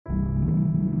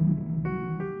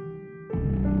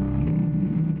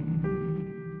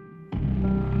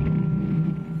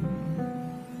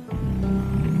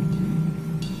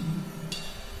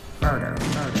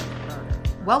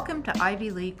Welcome to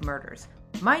Ivy League Murders.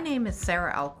 My name is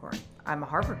Sarah Alcorn. I'm a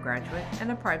Harvard graduate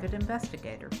and a private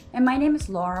investigator. And my name is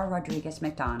Laura Rodriguez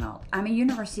McDonald. I'm a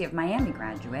University of Miami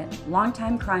graduate,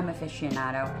 longtime crime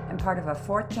aficionado, and part of a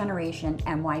fourth-generation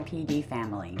NYPD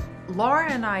family. Laura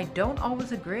and I don't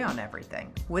always agree on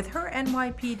everything. With her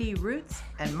NYPD roots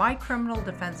and my criminal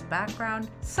defense background,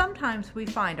 sometimes we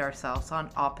find ourselves on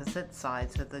opposite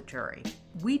sides of the jury.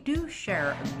 We do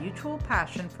share a mutual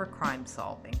passion for crime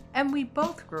solving, and we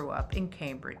both grew up in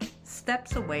Cambridge,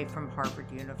 steps away from Harvard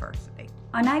University.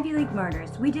 On Ivy League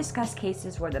Murders, we discuss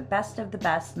cases where the best of the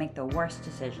best make the worst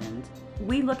decisions.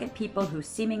 We look at people who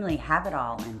seemingly have it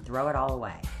all and throw it all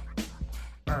away.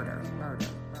 Murder.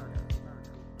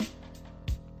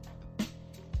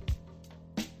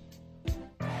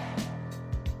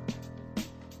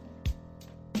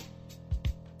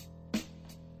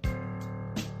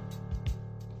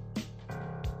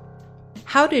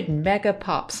 How did mega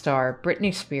pop star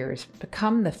Britney Spears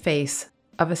become the face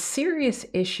of a serious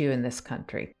issue in this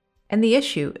country? And the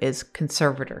issue is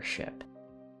conservatorship.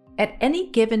 At any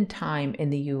given time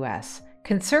in the US,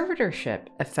 conservatorship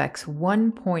affects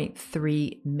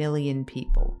 1.3 million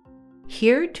people.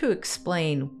 Here to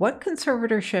explain what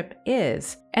conservatorship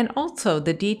is and also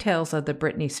the details of the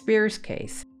Britney Spears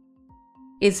case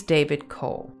is David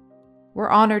Coale. We're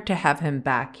honored to have him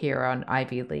back here on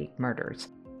Ivy League Murders.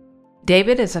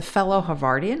 David is a fellow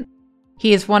Harvardian.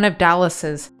 He is one of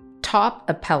Dallas's top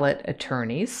appellate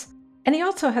attorneys, and he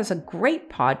also has a great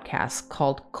podcast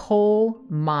called Coale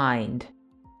Mind,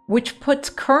 which puts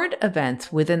current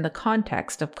events within the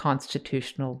context of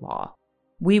constitutional law.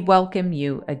 We welcome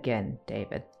you again,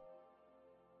 David.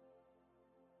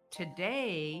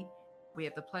 Today, we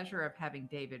have the pleasure of having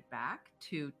David back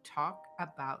to talk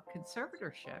about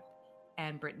conservatorship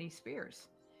and Britney Spears.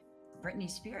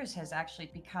 Britney Spears has actually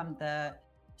become the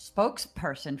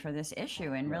spokesperson for this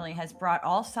issue and really has brought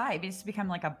all sides. It's become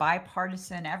like a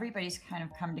bipartisan, everybody's kind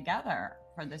of come together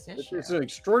for this issue. It's an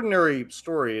extraordinary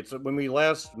story. When we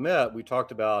last met, we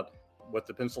talked about what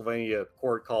the Pennsylvania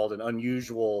court called an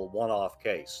unusual one-off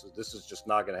case. This is just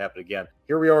not going to happen again.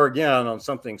 Here we are again on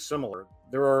something similar.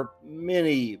 There are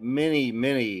many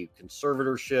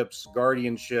conservatorships,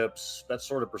 guardianships, that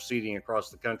sort of proceeding across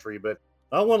the country, but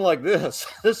not one like this.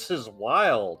 This is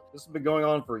wild. This has been going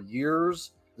on for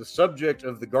years. The subject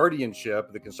of the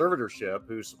guardianship, the conservatorship,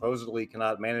 who supposedly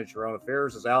cannot manage her own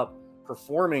affairs, is out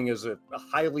performing as a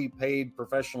highly paid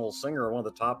professional singer, one of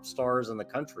the top stars in the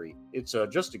country. It's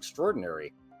just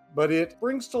extraordinary. But it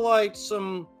brings to light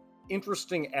some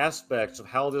interesting aspects of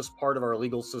how this part of our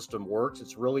legal system works.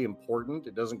 It's really important.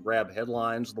 It doesn't grab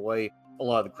headlines the way a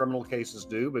lot of the criminal cases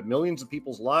do, but millions of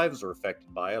people's lives are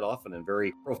affected by it, often in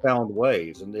very profound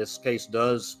ways. And this case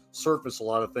does surface a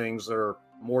lot of things that are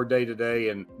more day-to-day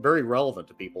and very relevant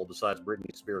to people besides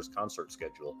Britney Spears' concert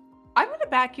schedule. I'm going to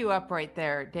back you up right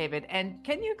there, David. And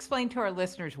can you explain to our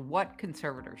listeners what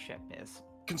conservatorship is?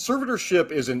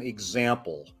 Conservatorship is an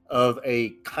example of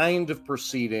a kind of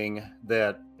proceeding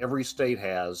that every state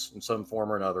has in some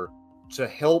form or another to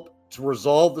help to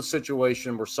resolve the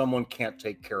situation where someone can't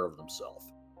take care of themselves.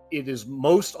 It is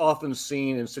most often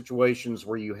seen in situations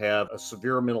where you have a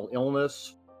severe mental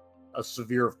illness, a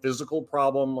severe physical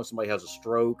problem, like somebody has a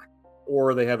stroke,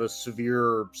 or they have a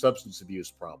severe substance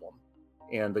abuse problem,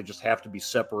 and they just have to be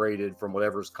separated from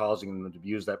whatever's causing them to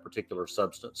abuse that particular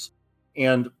substance.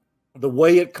 And the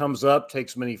way it comes up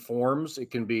takes many forms. It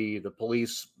can be the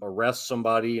police arrest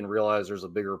somebody and realize there's a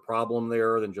bigger problem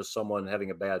there than just someone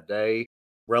having a bad day.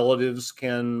 Relatives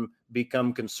can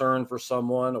become concerned for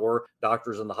someone, or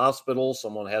doctors in the hospital,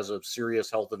 someone has a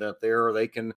serious health event there, they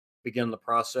can begin the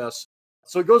process.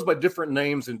 So it goes by different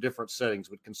names in different settings,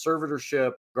 but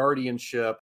conservatorship,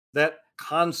 guardianship, that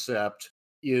concept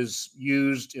is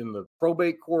used in the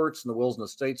probate courts, in the wills and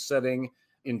estates setting,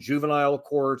 in juvenile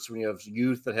courts when you have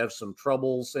youth that have some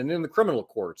troubles, and in the criminal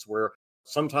courts where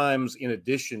sometimes in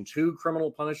addition to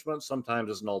criminal punishment, sometimes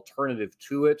as an alternative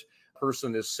to it,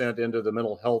 person is sent into the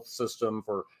mental health system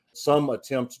for some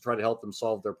attempt to try to help them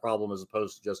solve their problem as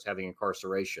opposed to just having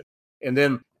incarceration. And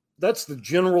then that's the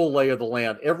general lay of the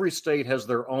land. Every state has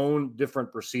their own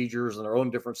different procedures and their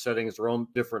own different settings, their own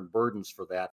different burdens for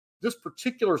that. This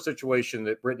particular situation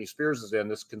that Britney Spears is in,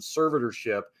 this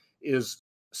conservatorship, is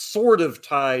sort of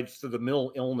tied to the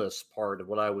mental illness part of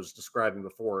what I was describing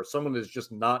before. Someone is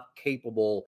just not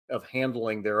capable of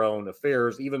handling their own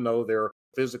affairs, even though they're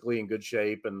physically in good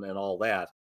shape and all that.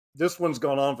 This one's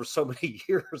gone on for so many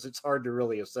years, it's hard to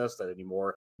really assess that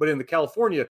anymore. But in the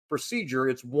California procedure,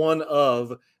 it's one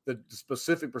of the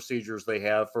specific procedures they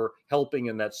have for helping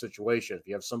in that situation. If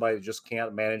you have somebody that just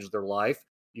can't manage their life,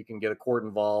 you can get a court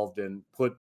involved and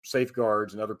put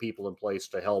safeguards and other people in place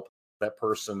to help that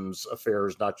person's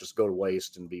affairs not just go to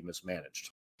waste and be mismanaged.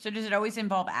 So does it always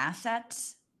involve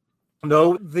assets?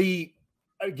 No,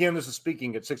 again, this is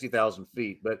speaking at 60,000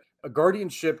 feet, but a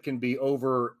guardianship can be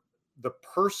over the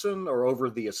person or over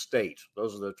the estate.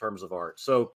 Those are the terms of art.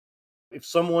 So if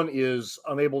someone is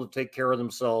unable to take care of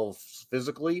themselves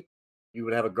physically, you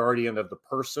would have a guardian of the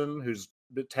person who's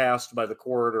tasked by the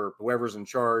court or whoever's in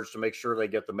charge to make sure they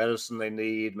get the medicine they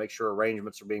need, make sure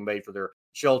arrangements are being made for their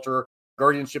shelter.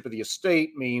 Guardianship of the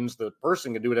estate means the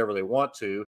person can do whatever they want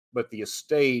to, but the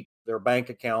estate, their bank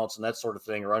accounts and that sort of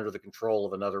thing are under the control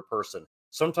of another person.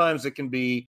 Sometimes it can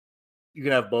be, you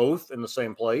can have both in the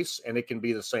same place and it can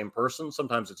be the same person.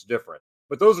 Sometimes it's different.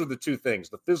 But those are the two things.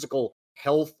 The physical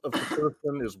health of the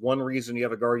person is one reason you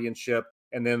have a guardianship,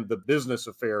 and then the business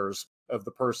affairs of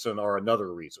the person are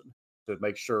another reason, to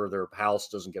make sure their house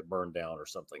doesn't get burned down or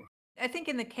something. I think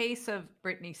in the case of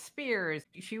Britney Spears,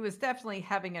 she was definitely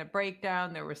having a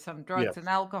breakdown. There were some drugs and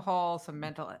alcohol, some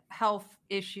mental health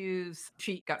issues.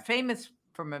 She got famous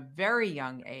from a very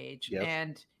young age. Yes.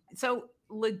 And so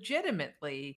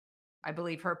legitimately, I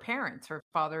believe her parents, her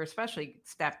father especially,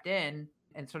 stepped in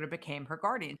and sort of became her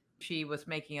guardian. She was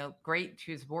making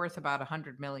she was worth about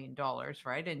 $100 million,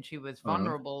 right? And she was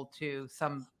vulnerable to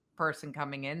some person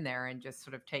coming in there and just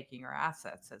sort of taking her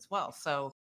assets as well.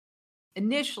 So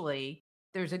initially,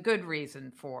 there's a good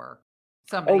reason for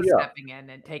somebody stepping in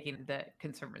and taking the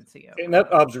conservancy over. And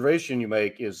that observation you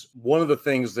make is one of the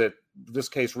things that this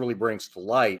case really brings to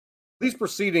light. These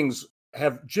proceedings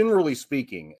have, generally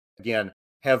speaking, again,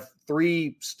 have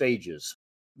three stages.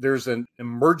 There's an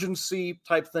emergency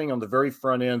type thing on the very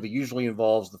front end that usually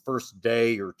involves the first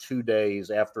day or 2 days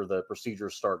after the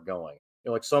procedures start going.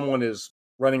 Like someone is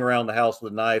running around the house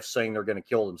with a knife saying they're going to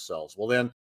kill themselves. Well,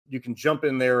 then you can jump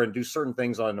in there and do certain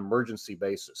things on an emergency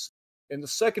basis. And the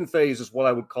second phase is what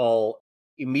I would call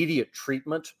immediate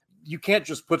treatment. You can't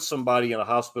just put somebody in a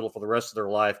hospital for the rest of their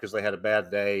life because they had a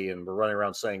bad day and were running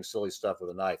around saying silly stuff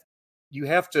with a knife. You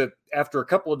have to, after a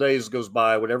couple of days goes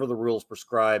by, whatever the rules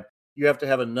prescribe, you have to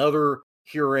have another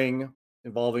hearing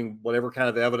involving whatever kind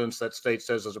of evidence that state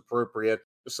says is appropriate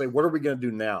to say, what are we going to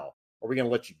do now? Are we going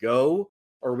to let you go?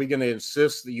 Or are we going to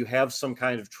insist that you have some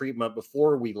kind of treatment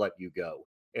before we let you go?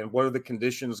 And what are the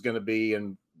conditions going to be?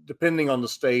 And depending on the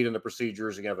state and the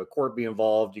procedures, you can have a court be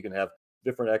involved. You can have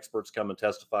different experts come and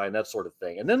testify and that sort of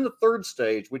thing. And then the third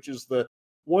stage, which is the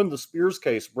one the Spears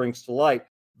case brings to light,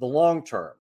 the long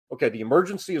term. Okay, the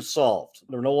emergency is solved.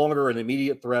 They're no longer an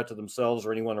immediate threat to themselves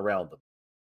or anyone around them.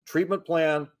 Treatment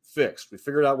plan fixed. We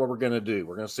figured out what we're going to do.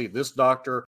 We're going to see this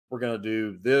doctor. We're going to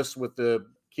do this with the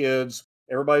kids.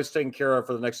 Everybody's taken care of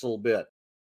for the next little bit.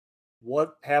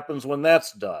 What happens when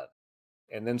that's done?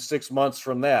 And then 6 months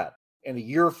from that, and a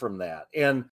year from that.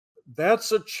 And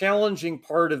that's a challenging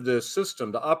part of the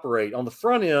system to operate. On the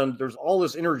front end, there's all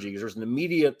this energy. There's an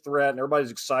immediate threat, and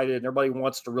everybody's excited, and everybody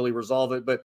wants to really resolve it.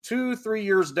 But 2-3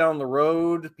 years down the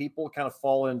road, people kind of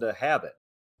fall into habit.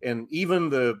 And even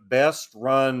the best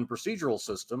run procedural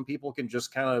system, people can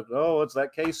just kind of, oh, it's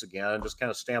that case again, and just kind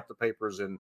of stamp the papers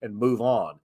and move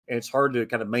on. And it's hard to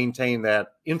kind of maintain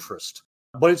that interest.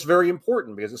 But it's very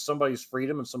important because it's somebody's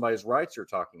freedom and somebody's rights you're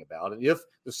talking about. And if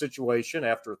the situation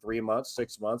after 3 months,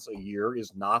 6 months, a year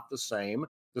is not the same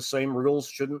rules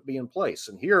shouldn't be in place.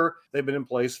 And here they've been in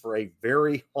place for a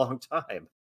very long time.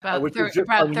 About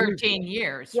 13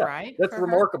 years, yeah, right? That's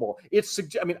remarkable.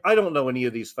 I don't know any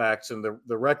of these facts, and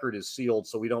the record is sealed,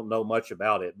 so we don't know much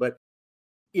about it. But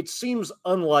it seems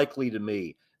unlikely to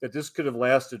me that this could have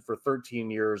lasted for 13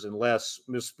 years unless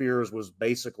Ms. Spears was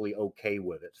basically okay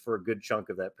with it for a good chunk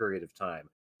of that period of time.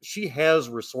 She has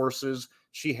resources.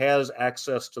 She has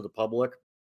access to the public.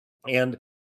 And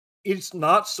it's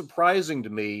not surprising to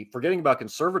me, forgetting about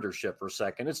conservatorship for a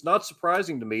second, it's not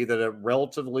surprising to me that a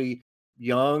relatively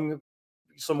young,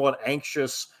 somewhat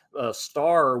anxious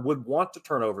star would want to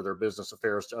turn over their business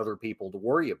affairs to other people to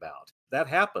worry about. That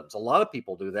happens. A lot of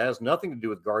people do that. It has nothing to do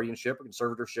with guardianship or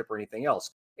conservatorship or anything else.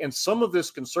 And some of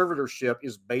this conservatorship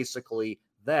is basically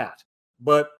that.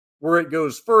 But where it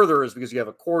goes further is because you have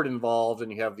a court involved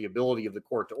and you have the ability of the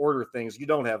court to order things. You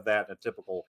don't have that in a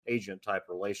typical agent type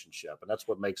relationship. And that's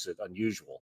what makes it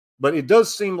unusual. But it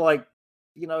does seem like,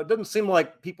 it doesn't seem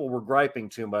like people were griping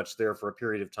too much there for a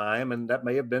period of time. And that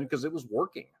may have been because it was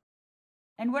working.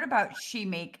 And what about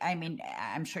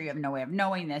I'm sure you have no way of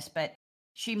knowing this, but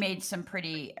she made some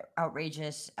pretty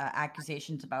outrageous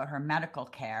accusations about her medical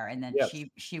care, and then Yes.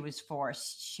 she was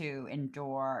forced to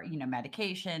endure,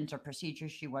 medications or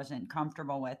procedures she wasn't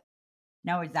comfortable with.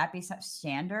 Now, would that be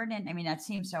standard? And that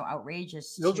seems so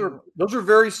outrageous. Those are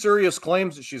very serious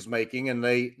claims that she's making, and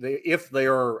they if they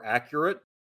are accurate,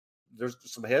 there's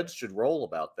some heads should roll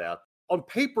about that. On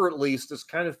paper, at least, this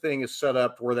kind of thing is set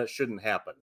up where that shouldn't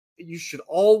happen. You should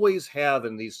always have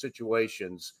in these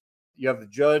situations, you have the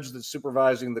judge that's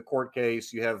supervising the court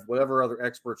case, you have whatever other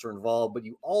experts are involved, but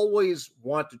you always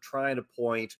want to try and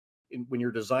appoint, when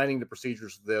you're designing the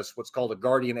procedures of this, what's called a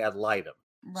guardian ad litem.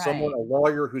 Someone, Right. a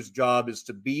lawyer whose job is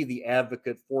to be the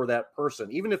advocate for that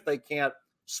person. Even if they can't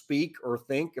speak or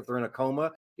think, if they're in a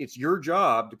coma, it's your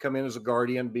job to come in as a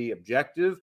guardian, be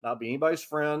objective, not be anybody's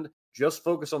friend, just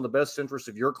focus on the best interest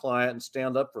of your client and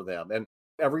stand up for them. And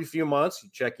every few months, you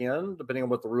check in, depending on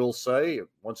what the rules say,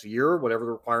 once a year, whatever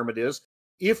the requirement is.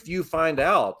 If you find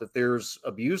out that there's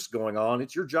abuse going on,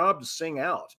 it's your job to sing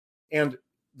out. And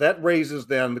that raises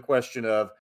then the question of,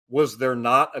 was there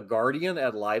not a guardian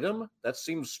ad litem? That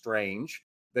seems strange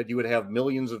that you would have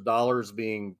millions of dollars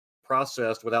being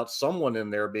processed without someone in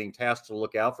there being tasked to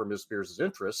look out for Ms. Spears's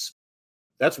interests.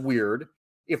 That's weird.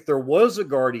 If there was a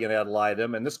guardian ad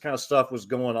litem and this kind of stuff was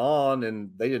going on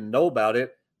and they didn't know about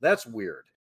it, that's weird.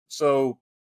 So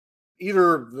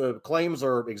either the claims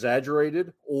are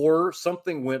exaggerated or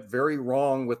something went very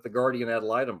wrong with the guardian ad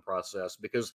litem process,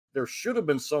 because there should have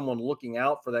been someone looking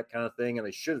out for that kind of thing and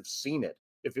they should have seen it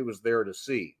if it was there to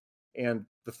see. And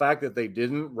the fact that they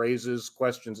didn't raises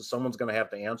questions that someone's going to have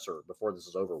to answer before this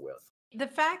is over with. The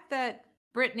fact that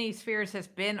Britney Spears has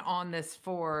been on this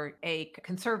for a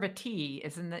conservatee,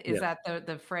 is Yeah. that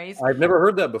the phrase? I've never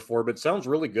heard that before, but it sounds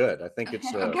really good. I think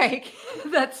it's Okay,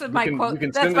 that's you my quote. you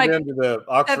can That's send it my into the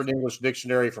Oxford English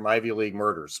Dictionary from Ivy League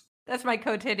murders. that's my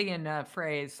quotidian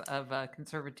phrase of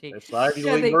conservatee. It's the Ivy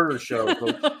Yeah, League murder show,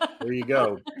 folks. There you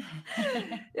go.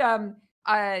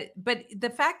 But the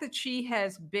fact that she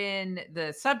has been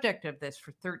the subject of this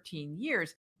for 13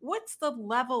 years, what's the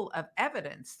level of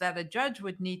evidence that a judge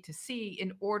would need to see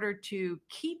in order to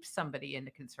keep somebody in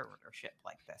the conservatorship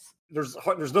like this?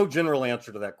 There's no general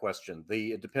answer to that question.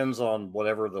 It depends on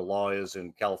whatever the law is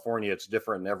in California. It's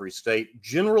different in every state.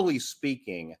 Generally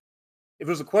speaking, if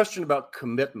there's a question about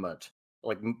commitment,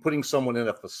 like putting someone in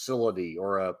a facility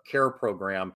or a care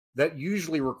program, that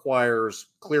usually requires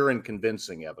clear and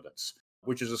convincing evidence,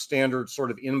 which is a standard sort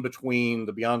of in between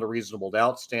the beyond a reasonable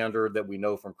doubt standard that we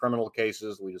know from criminal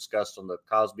cases we discussed on the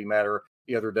Cosby matter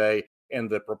the other day, and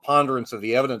the preponderance of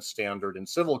the evidence standard in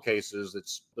civil cases.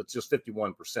 That's just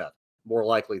 51%, more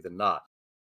likely than not.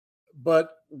 But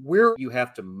where you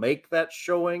have to make that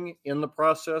showing in the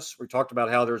process, we talked about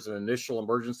how there's an initial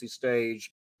emergency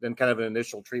stage, then kind of an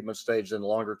initial treatment stage, then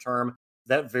longer term.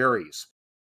 That varies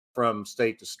from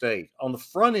state to state. On the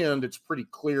front end, it's pretty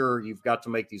clear you've got to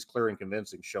make these clear and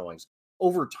convincing showings.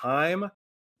 Over time,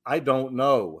 I don't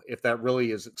know if that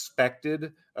really is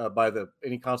expected by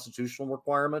any constitutional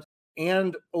requirement.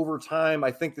 And over time,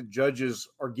 I think that judges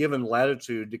are given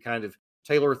latitude to kind of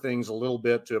tailor things a little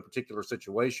bit to a particular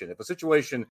situation. If a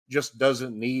situation just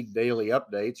doesn't need daily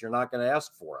updates, you're not going to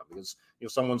ask for them, because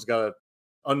someone's got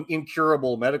an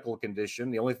incurable medical condition.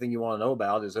 The only thing you want to know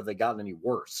about is have they gotten any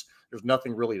worse. There's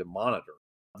nothing really to monitor.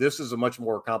 This is a much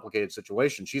more complicated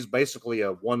situation. She's basically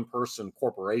a one-person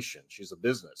corporation. She's a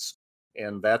business.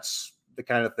 And that's the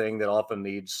kind of thing that often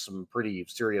needs some pretty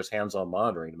serious hands-on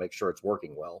monitoring to make sure it's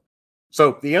working well.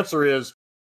 So the answer is,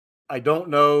 I don't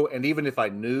know. And even if I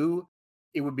knew,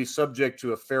 it would be subject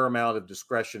to a fair amount of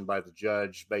discretion by the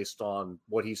judge based on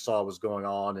what he saw was going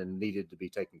on and needed to be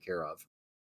taken care of.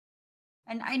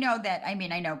 And I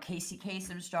know Casey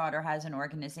Kasem's daughter has an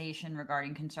organization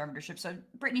regarding conservatorship. So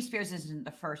Britney Spears isn't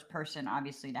the first person,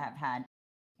 obviously, to have had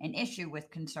an issue with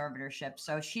conservatorship.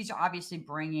 So she's obviously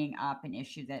bringing up an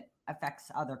issue that affects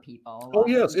other people. Oh,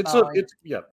 yes.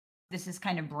 Yeah. This is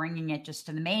kind of bringing it just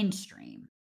to the mainstream.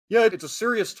 Yeah, it's a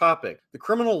serious topic. The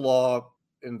criminal law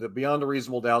and the beyond a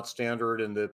reasonable doubt standard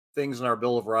and the things in our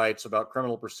Bill of Rights about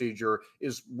criminal procedure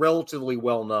is relatively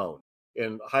well known.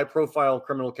 And high profile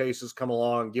criminal cases come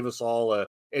along, give us all a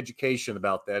education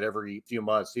about that every few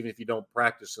months, even if you don't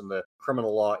practice in the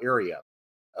criminal law area.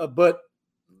 But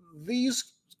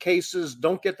these cases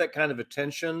don't get that kind of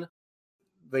attention.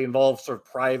 They involve sort of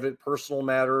private, personal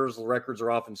matters. The records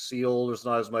are often sealed. There's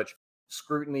not as much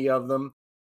scrutiny of them.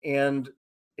 And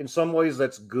in some ways,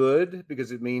 that's good,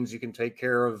 because it means you can take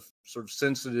care of sort of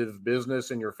sensitive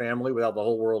business in your family without the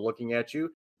whole world looking at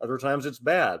you. Other times it's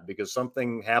bad because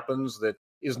something happens that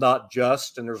is not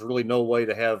just, and there's really no way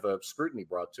to have scrutiny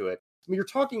brought to it. I mean, you're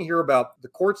talking here about the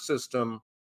court system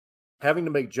having to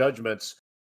make judgments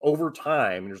over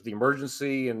time. There's the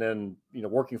emergency and then,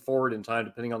 working forward in time,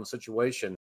 depending on the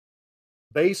situation,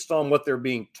 based on what they're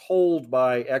being told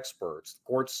by experts. The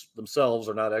courts themselves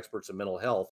are not experts in mental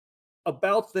health,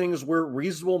 about things where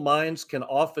reasonable minds can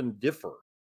often differ.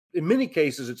 in many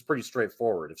cases, it's pretty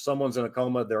straightforward. If someone's in a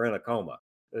coma, they're in a coma.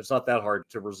 It's not that hard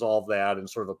to resolve that and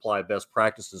sort of apply best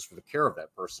practices for the care of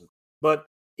that person. But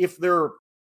if they're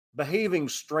behaving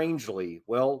strangely,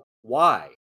 well, why?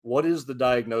 What is the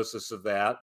diagnosis of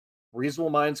that? Reasonable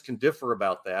minds can differ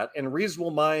about that, and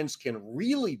reasonable minds can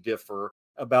really differ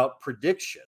about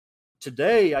prediction.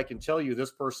 Today, I can tell you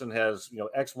this person has,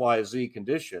 XYZ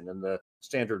condition in the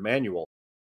standard manual.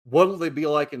 What will they be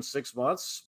like in 6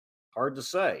 months? Hard to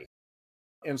say.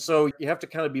 And so you have to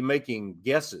kind of be making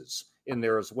guesses in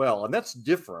there as well. And that's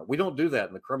different. We don't do that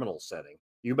in the criminal setting.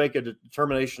 You make a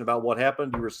determination about what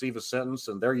happened, you receive a sentence,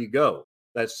 and there you go.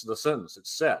 That's the sentence,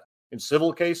 it's set. In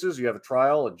civil cases, you have a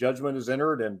trial, a judgment is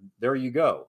entered, and there you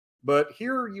go. But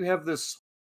here you have this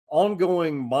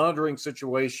ongoing monitoring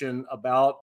situation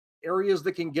about areas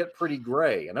that can get pretty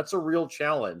gray. And that's a real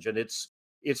challenge. And it's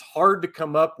hard to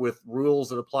come up with rules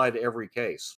that apply to every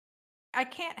case. I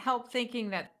can't help thinking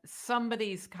that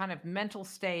somebody's kind of mental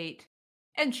state,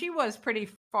 and she was pretty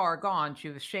far gone. She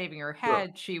was shaving her Sure.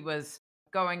 head. She was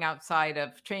going outside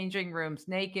of changing rooms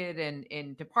naked and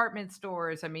in department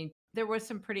stores. I mean, there was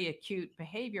some pretty acute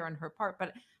behavior on her part,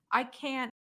 but I can't,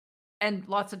 and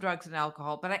lots of drugs and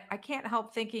alcohol, but I can't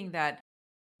help thinking that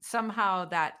somehow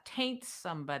that taints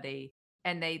somebody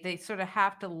and they sort of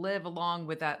have to live along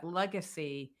with that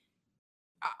legacy.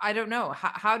 I don't know.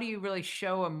 How do you really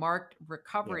show a marked Yeah.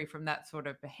 recovery from that sort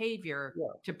of behavior Yeah.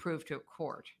 to prove to a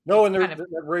court? No, It's and kind of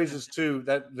that raises too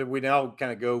that we now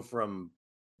kind of go from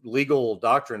legal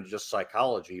doctrine to just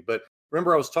psychology. But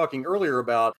remember, I was talking earlier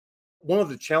about one of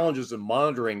the challenges in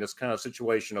monitoring this kind of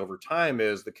situation over time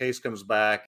is the case comes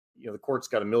back. The court's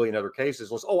got a million other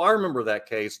cases. Let's, oh, I remember that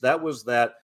case. That was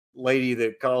that lady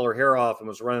that cut all her hair off and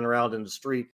was running around in the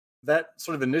street. That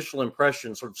sort of initial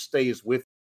impression sort of stays with you.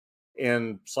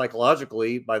 And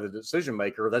psychologically, by the decision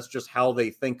maker, that's just how they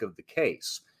think of the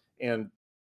case. And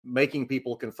making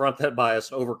people confront that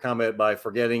bias, overcome it by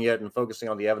forgetting it and focusing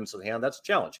on the evidence at hand, that's a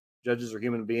challenge. Judges are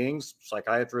human beings,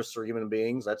 psychiatrists are human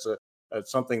beings. That's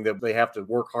something that they have to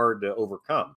work hard to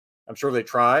overcome. I'm sure they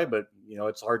try, but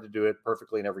it's hard to do it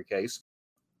perfectly in every case.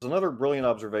 There's another brilliant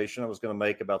observation I was going to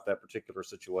make about that particular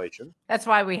situation. That's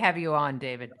why we have you on,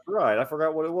 David. Right, I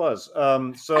forgot what it was.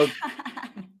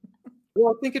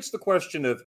 Well, I think it's the question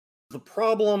of the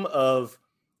problem of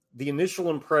the initial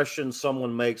impression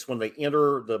someone makes when they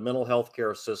enter the mental health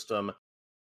care system.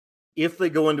 If they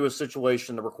go into a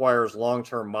situation that requires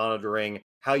long-term monitoring,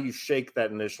 how you shake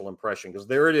that initial impression, because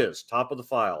there it is, top of the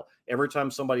file, every time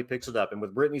somebody picks it up. And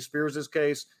with Britney Spears'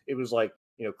 case, it was like,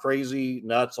 crazy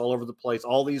nuts all over the place,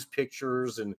 all these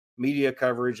pictures and media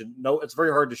coverage. And no, it's very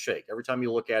hard to shake every time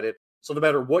you look at it. So no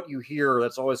matter what you hear,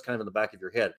 that's always kind of in the back of your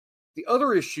head. The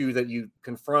other issue that you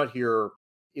confront here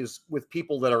is with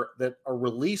people that are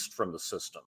released from the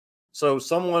system. So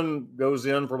someone goes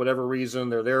in for whatever reason,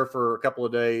 they're there for a couple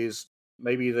of days,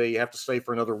 maybe they have to stay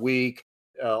for another week.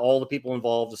 All the people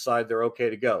involved decide they're okay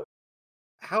to go.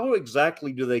 How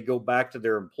exactly do they go back to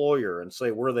their employer and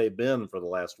say where they've been for the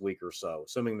last week or so,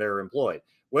 assuming they're employed?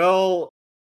 Well,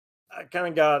 I kind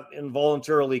of got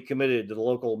involuntarily committed to the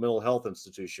local mental health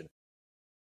institution.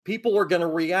 People are going to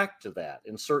react to that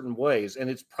in certain ways, and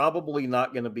it's probably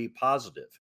not going to be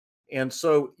positive. And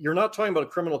so you're not talking about a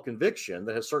criminal conviction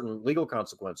that has certain legal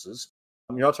consequences.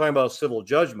 You're not talking about a civil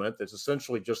judgment that's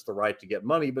essentially just the right to get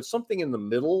money, but something in the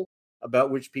middle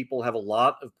about which people have a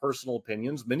lot of personal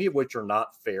opinions, many of which are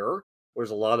not fair.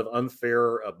 There's a lot of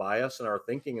unfair bias in our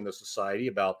thinking in the society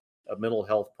about mental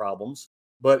health problems.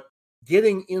 But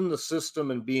getting in the system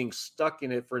and being stuck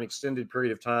in it for an extended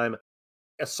period of time,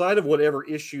 aside of whatever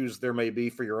issues there may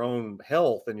be for your own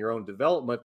health and your own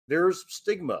development, there's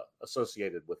stigma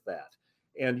associated with that.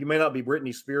 And you may not be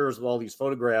Britney Spears with all these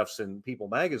photographs in People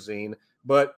magazine,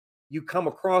 but you come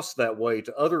across that way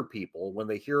to other people when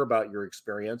they hear about your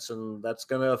experience, and that's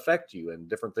going to affect you and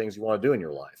different things you want to do in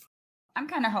your life. I'm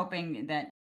kind of hoping that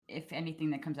if anything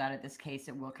that comes out of this case,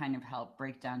 it will kind of help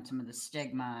break down some of the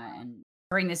stigma and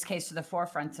bring this case to the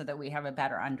forefront so that we have a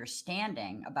better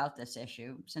understanding about this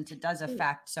issue, since it does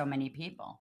affect so many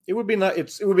people. It would be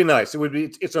nice. It would be nice.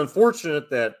 It's unfortunate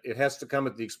that it has to come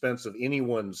at the expense of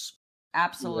anyone's problem.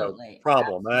 Absolutely.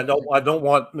 And I don't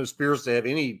want Ms. Spears to have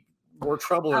any more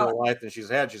trouble in her life than she's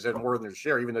had. She's had more than her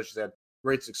share, even though she's had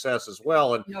great success as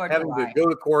well. And having to go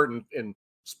to court and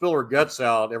spill her guts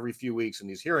out every few weeks in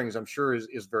these hearings, I'm sure is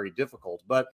very difficult.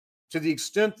 But to the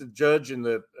extent the judge and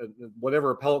the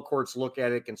whatever appellate courts look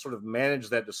at it can sort of manage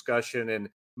that discussion and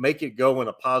make it go in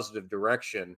a positive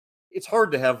direction. It's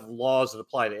hard to have laws that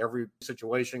apply to every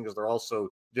situation because they're also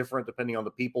different depending on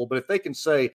the people. But if they can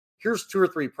say, here's 2 or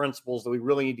 3 principles that we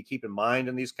really need to keep in mind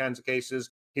in these kinds of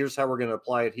cases, Here's how we're going to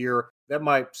apply it here. That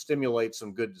might stimulate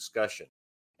some good discussion.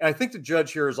 And I think the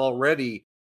judge here has already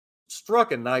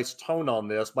struck a nice tone on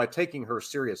this by taking her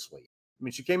seriously. I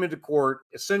mean, she came into court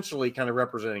essentially kind of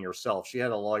representing herself. She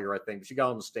had a lawyer, I think, but she got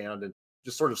on the stand and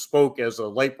just sort of spoke as a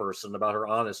layperson about her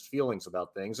honest feelings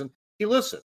about things. And he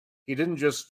listened. He didn't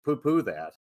just poo-poo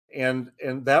that. And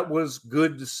that was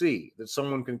good to see, that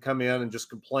someone can come in and just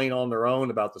complain on their own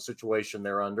about the situation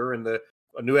they're under. And a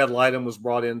new ad litem was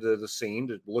brought into the scene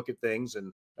to look at things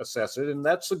and assess it. And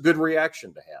that's a good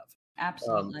reaction to have.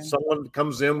 Absolutely. Someone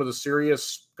comes in with a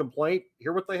serious complaint,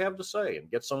 hear what they have to say and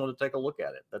get someone to take a look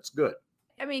at it. That's good.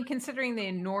 I mean, considering the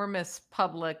enormous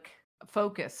public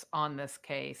focus on this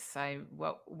case,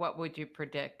 what would you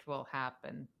predict will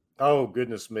happen? Oh,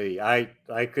 goodness me. I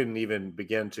couldn't even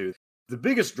begin to. The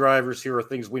biggest drivers here are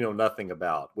things we know nothing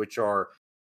about, which are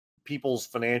people's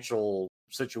financial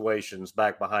situations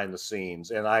back behind the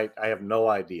scenes. And I have no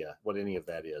idea what any of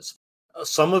that is.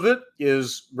 Some of it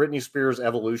is Britney Spears'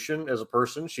 evolution as a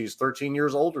person. She's 13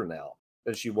 years older now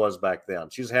than she was back then.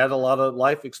 She's had a lot of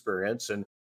life experience, and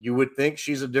you would think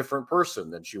she's a different person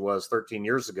than she was 13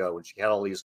 years ago when she had all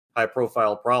these high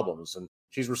profile problems. And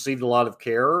she's received a lot of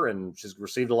care, and she's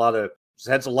had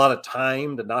a lot of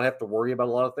time to not have to worry about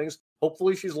a lot of things.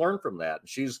 Hopefully she's learned from that, and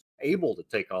she's able to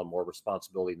take on more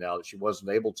responsibility now that she wasn't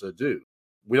able to do.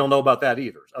 We don't know about that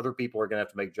either. Other people are going to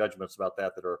have to make judgments about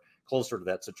that are closer to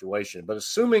that situation. But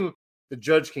assuming the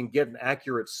judge can get an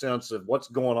accurate sense of what's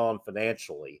going on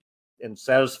financially and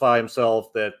satisfy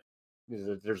himself that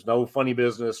there's no funny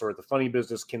business, or the funny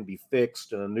business can be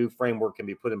fixed and a new framework can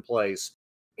be put in place,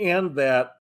 and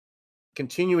that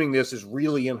continuing this is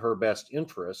really in her best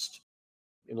interest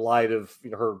in light of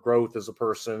her growth as a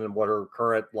person and what her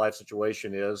current life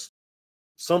situation is,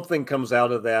 something comes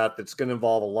out of that that's going to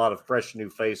involve a lot of fresh new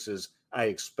faces, I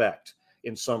expect,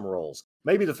 in some roles.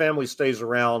 Maybe the family stays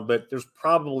around, but there's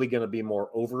probably going to be more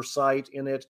oversight in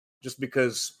it, just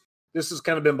because this has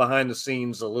kind of been behind the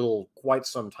scenes quite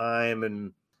some time.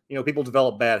 And, people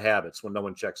develop bad habits when no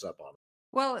one checks up on them.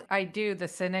 Well, the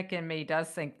cynic in me does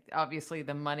think obviously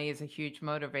the money is a huge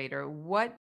motivator.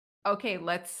 Okay,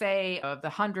 let's say of the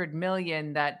 100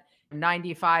 million that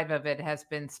 95 of it has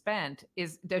been spent,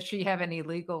 does she have any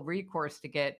legal recourse to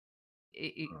get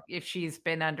if she's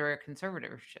been under a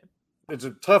conservatorship? It's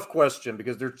a tough question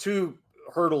because there are two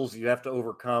hurdles you have to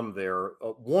overcome there.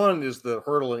 One is the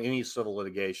hurdle in any civil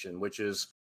litigation, which is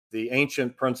the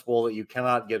ancient principle that you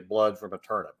cannot get blood from a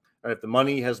turnip. And if the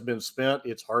money has been spent,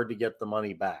 it's hard to get the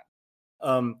money back.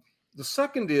 The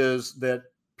second is that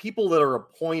people that are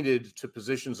appointed to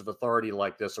positions of authority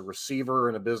like this, a receiver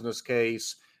in a business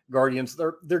case, guardians,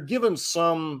 they're given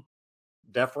some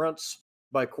deference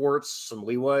by courts, some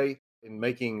leeway in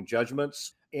making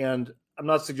judgments. And I'm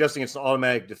not suggesting it's an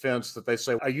automatic defense that they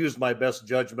say, I used my best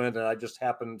judgment and I just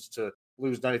happened to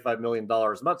lose $95 million.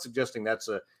 I'm not suggesting that's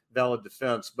a valid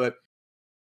defense, but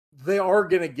they are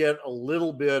going to get a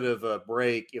little bit of a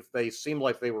break if they seem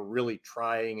like they were really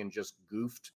trying and just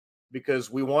goofed,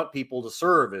 because we want people to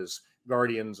serve as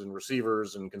guardians and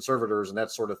receivers and conservators and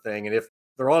that sort of thing. And if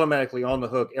they're automatically on the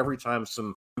hook every time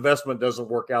some investment doesn't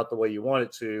work out the way you want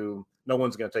it to, no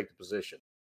one's going to take the position.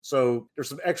 So there's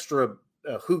some extra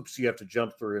hoops you have to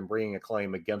jump through in bringing a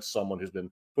claim against someone who's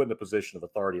been put in a position of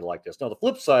authority like this. Now, the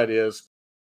flip side is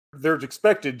they're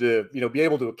expected to, be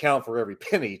able to account for every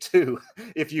penny too.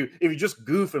 If you just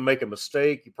goof and make a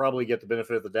mistake, you probably get the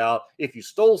benefit of the doubt. If you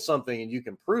stole something and you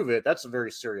can prove it, that's a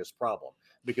very serious problem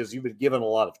because you've been given a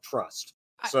lot of trust.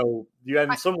 So you,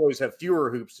 in some ways, have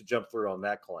fewer hoops to jump through on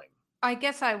that claim. I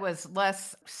guess I was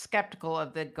less skeptical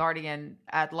of the guardian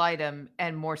ad litem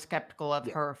and more skeptical of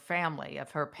her family,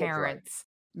 of her parents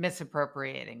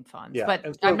misappropriating funds. Yeah.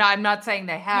 But So, I'm not saying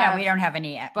they have. Yeah, we don't have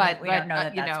any, but we don't know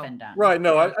that that's been done. Right.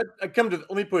 No, I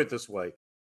let me put it this way.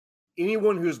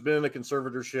 Anyone who's been in a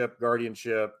conservatorship,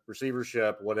 guardianship,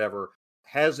 receivership, whatever,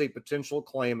 has a potential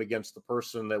claim against the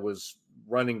person that was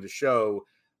running the show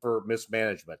for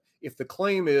mismanagement. If the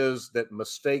claim is that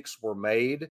mistakes were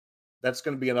made, that's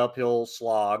going to be an uphill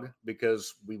slog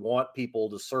because we want people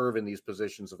to serve in these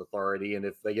positions of authority. And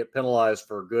if they get penalized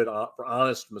for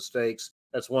honest mistakes,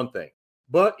 that's one thing.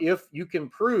 But if you can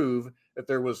prove that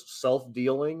there was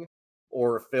self-dealing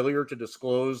or a failure to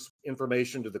disclose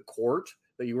information to the court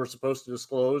that you were supposed to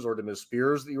disclose, or to Ms.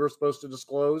 Spears that you were supposed to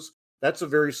disclose, that's a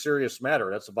very serious matter.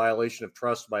 That's a violation of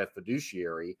trust by a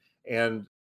fiduciary. And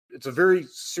it's a very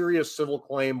serious civil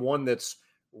claim, one that's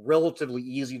relatively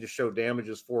easy to show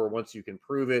damages for once you can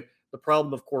prove it. The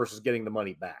problem, of course, is getting the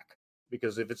money back,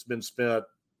 because if it's been spent,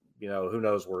 who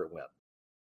knows where it went.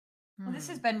 Well, this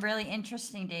has been really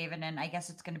interesting, David, and I guess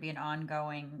it's going to be an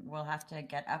ongoing. We'll have to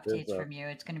get updates from you.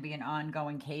 It's going to be an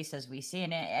ongoing case as we see,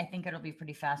 and I think it'll be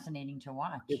pretty fascinating to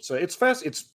watch. It's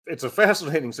a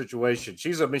fascinating situation.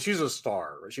 She's a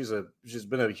star. She's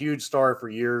been a huge star for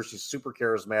years. She's super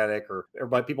charismatic.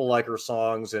 People like her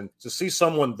songs, and to see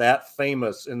someone that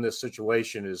famous in this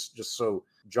situation is just so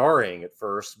jarring at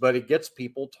first, but it gets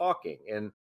people talking.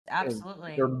 And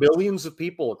absolutely, there are millions of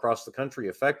people across the country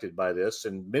affected by this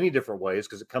in many different ways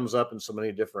because it comes up in so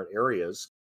many different areas.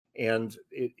 And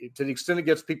to the extent it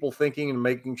gets people thinking and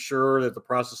making sure that the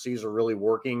processes are really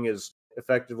working as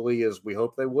effectively as we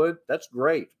hope they would, that's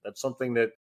great. That's something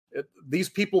that these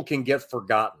people can get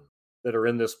forgotten that are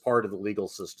in this part of the legal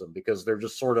system because they're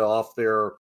just sort of off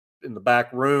there in the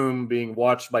back room being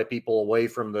watched by people away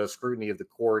from the scrutiny of the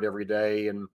court every day.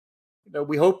 And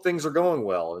we hope things are going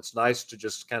well. It's nice to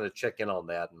just kind of check in on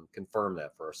that and confirm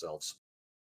that for ourselves.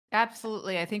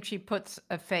 Absolutely. I think she puts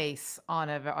a face on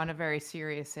a very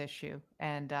serious issue.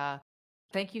 And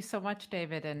thank you so much,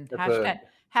 David. And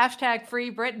hashtag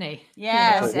free Britney.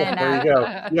 Yes. And there you go.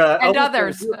 Yeah, and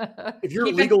others. If your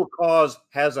legal cause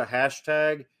has a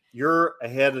hashtag, you're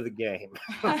ahead of the game.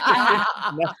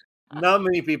 Not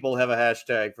many people have a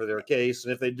hashtag for their case,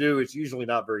 and if they do, it's usually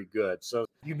not very good. So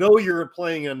you're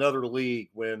playing in another league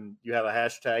when you have a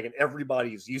hashtag and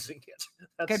everybody's using it.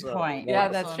 That's good point. Yeah,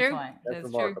 that's true. That's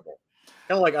remarkable.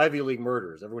 Kind of like Ivy League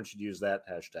murders. Everyone should use that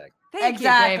hashtag. Thank you,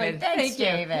 David. Thanks,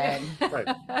 David. Right.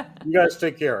 You guys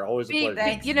take care. Always a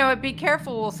pleasure. Be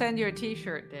careful. We'll send you a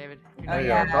T-shirt, David.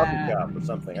 A coffee cup or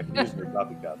something. I can use your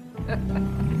coffee cup.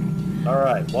 All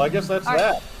right. Well, I guess that's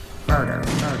that. Murder.